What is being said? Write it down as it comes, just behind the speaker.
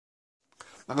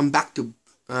Welcome back to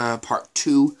part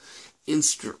 2,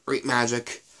 Instant Rate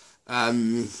Magic.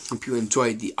 Hope you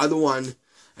enjoyed the other one.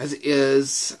 As it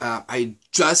is, I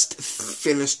just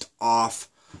finished off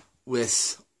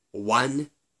with one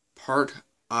part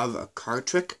of a card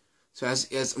trick. So as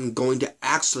is, I'm going to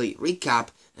actually recap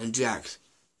and do that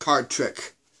card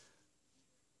trick,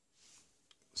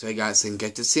 so you guys can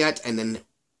get to see it, and then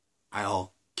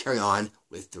I'll carry on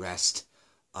with the rest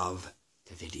of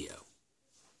the video.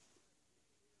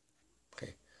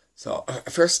 Okay, so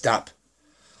first up,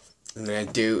 I'm going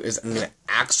to do is I'm going to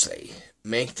actually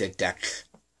make the deck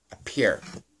appear.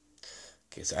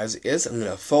 Okay, so as it is, I'm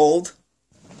going to fold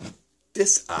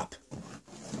this up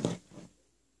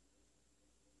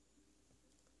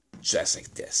just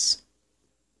like this.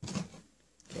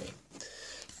 Okay,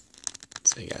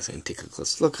 so you guys can take a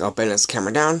close look. I'll bend this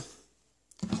camera down.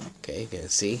 Okay, you can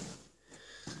see.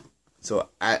 So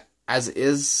as it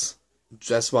is,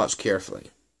 just watch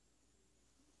carefully.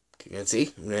 Okay, you can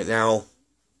see. I'm going to now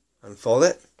unfold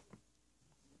it.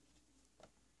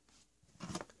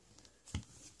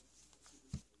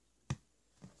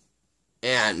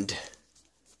 And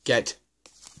get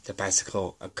the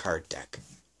Bicycle a card deck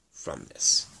from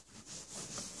this.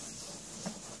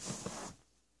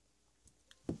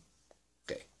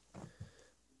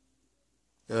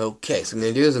 Okay, so I'm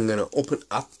going to do is I'm going to open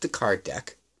up the card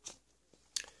deck.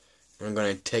 And I'm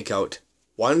going to take out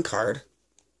one card.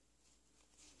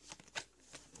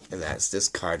 And that's this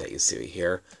card that you see right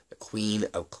here, the Queen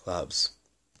of Clubs.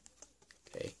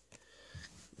 Okay.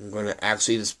 I'm going to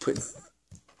actually just put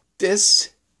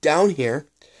this down here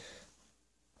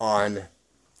on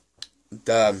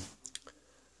the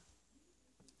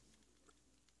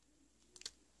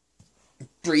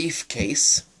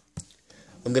briefcase.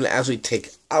 I'm going to actually take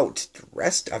out the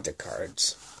rest of the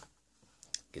cards.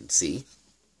 You can see.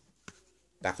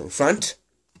 Back and front.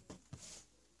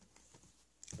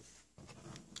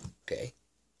 Okay.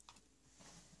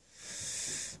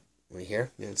 Right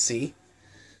here, you can see.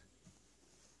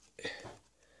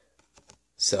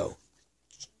 So,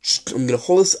 I'm going to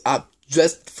hold this up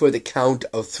just for the count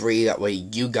of 3. That way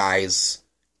you guys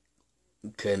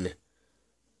can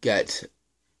get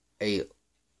a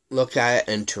look at it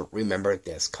and to remember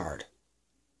this card.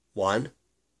 1,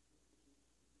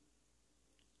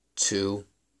 2,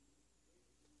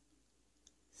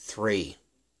 3.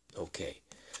 Okay.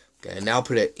 Okay, now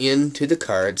put it into the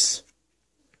cards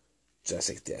just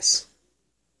like this.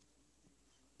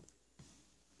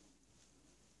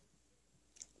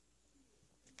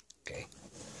 Okay.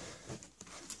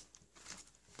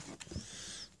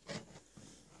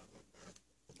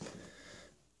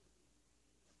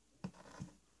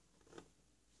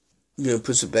 I'm going to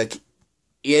push it back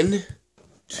in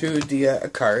to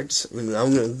the cards. And what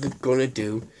I'm going to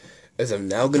do is I'm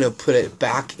now going to put it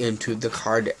back into the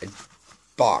card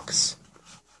box.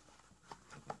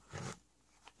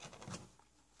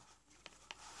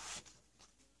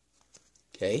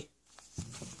 Okay.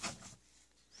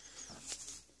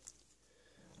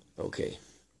 Okay.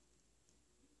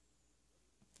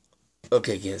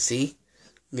 Okay, you can see?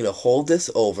 I'm going to hold this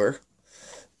over.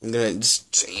 I'm going to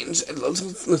just change a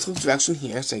little direction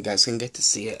here so you guys can get to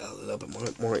see it a little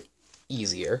bit more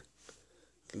easier.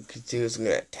 What I'm going to do is I'm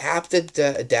going to tap the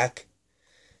deck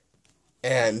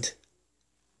and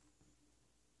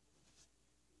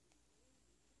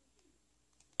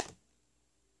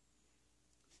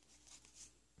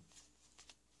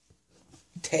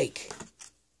take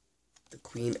the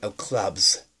Queen of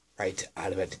Clubs right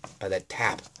out of it, by the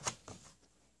tap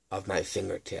of my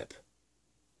fingertip.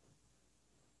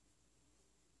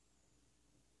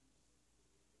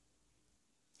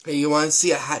 Okay, you want to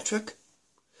see a hat trick?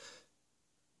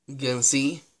 You can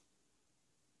see?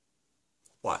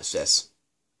 Watch this.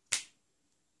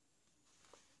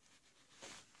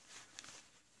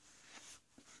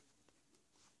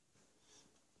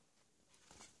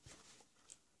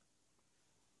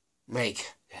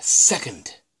 Make a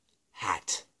second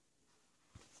hat.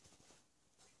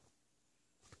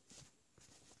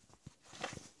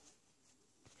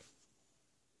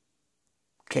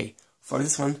 Okay, for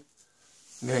this one,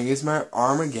 I'm going to use my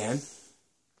arm again.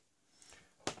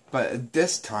 But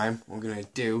this time, what I'm going to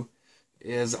do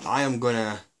is I am going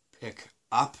to pick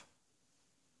up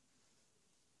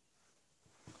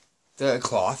the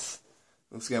cloth.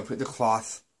 I'm just going to put the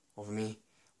cloth over me.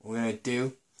 What I'm going to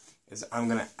do is I'm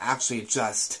going to actually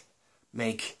just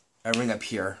make a ring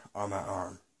appear on my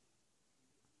arm.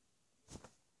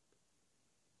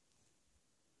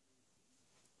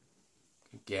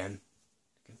 Again,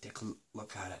 you can take a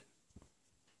look at it.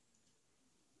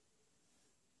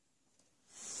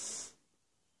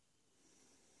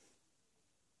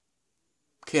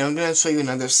 Okay, I'm going to show you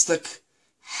another slick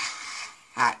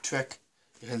hat trick.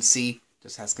 You can see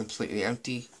this has completely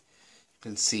empty. You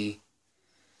can see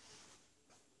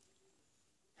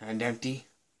hand empty,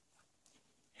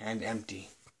 hand empty.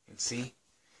 You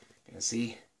can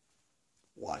see,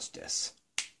 watch this.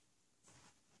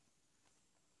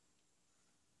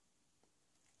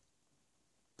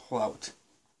 Pull out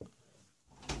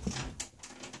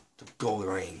the gold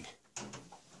ring.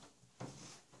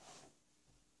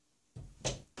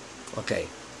 Okay,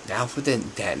 now for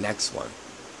that next one.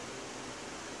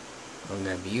 I'm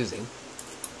going to be using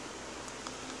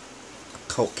a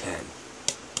Coke can.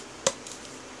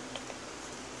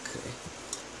 Okay,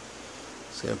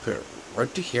 so I'm going to put it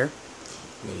right to here.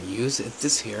 I'm going to use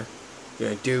this here. I'm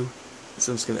going to do,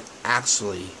 so I'm just going to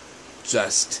actually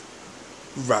just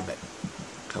rub it.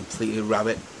 Completely rub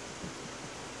it.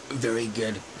 Very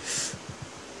good. You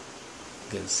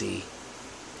can see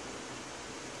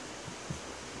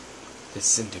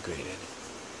disintegrated.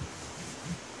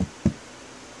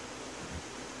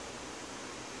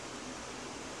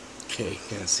 Okay, you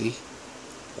can see.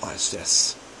 Watch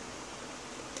this.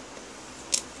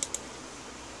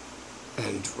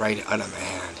 And right out of my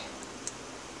hand.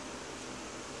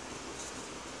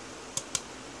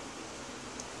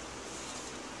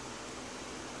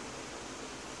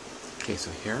 Okay,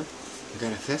 so here we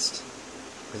got a fist.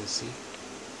 You can see.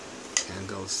 And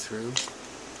goes through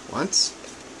once.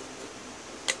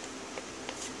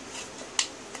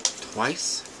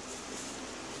 Twice.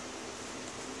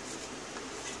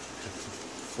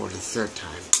 For the third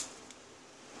time.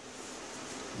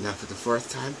 Now for the fourth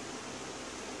time.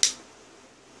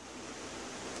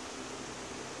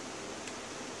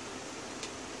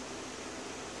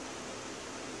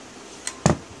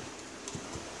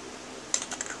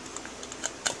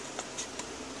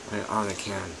 Right on the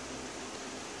can.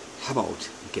 How about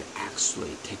we can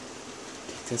actually take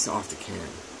this off the can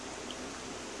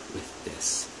with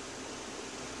this.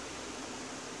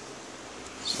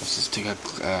 So let's just take a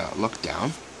look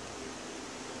down.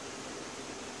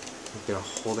 I'm going to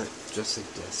hold it just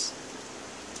like this.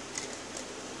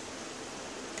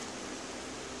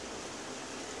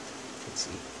 Let's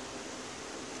see.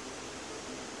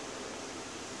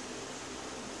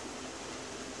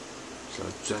 So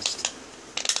just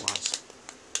watch.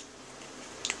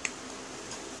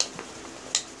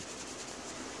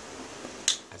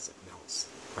 As it melts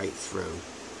right through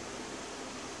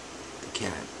the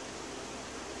can.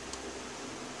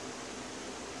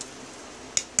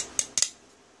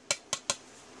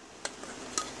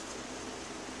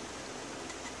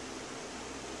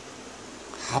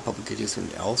 How about we could do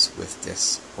something else with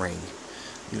this ring?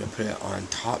 I'm going to put it on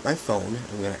top of my phone.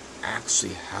 I'm going to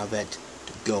actually have it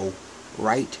to go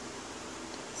right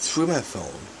through my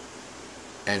phone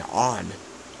and on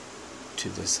to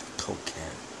this Coke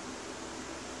can.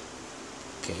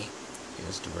 Okay,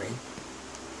 here's the ring.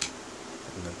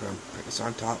 I'm going to put this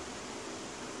on top.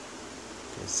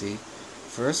 You can see,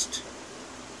 first,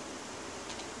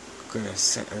 I'm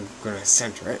going to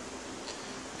center it,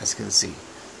 as you can see.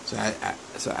 So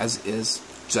as is,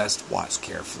 just watch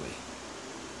carefully.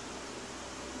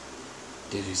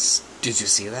 Did you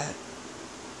see that?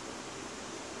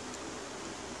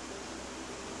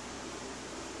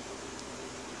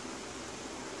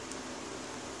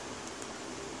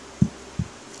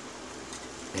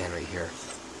 And right here.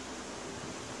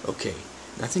 Okay,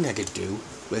 nothing I could do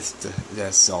with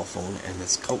the cell phone and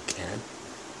this Coke can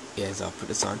is I'll put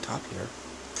this on top here.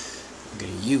 I'm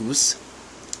going to use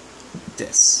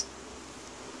this.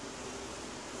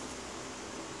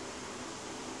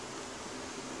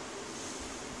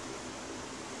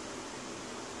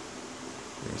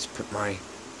 Let's put my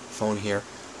phone here.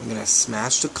 I'm going to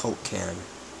smash the Coke can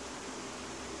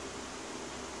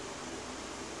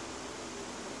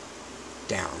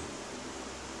down.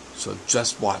 So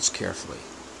just watch carefully.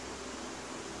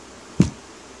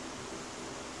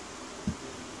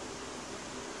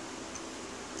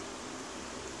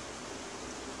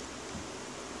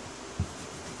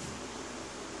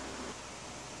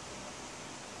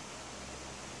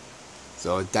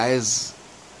 So that is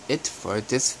it for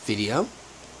this video.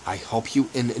 I hope you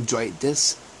enjoyed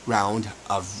this round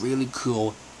of really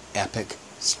cool, epic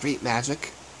street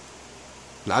magic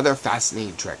and other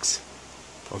fascinating tricks.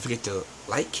 Don't forget to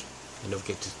like and don't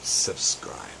forget to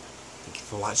subscribe. Thank you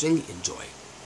for watching. Enjoy.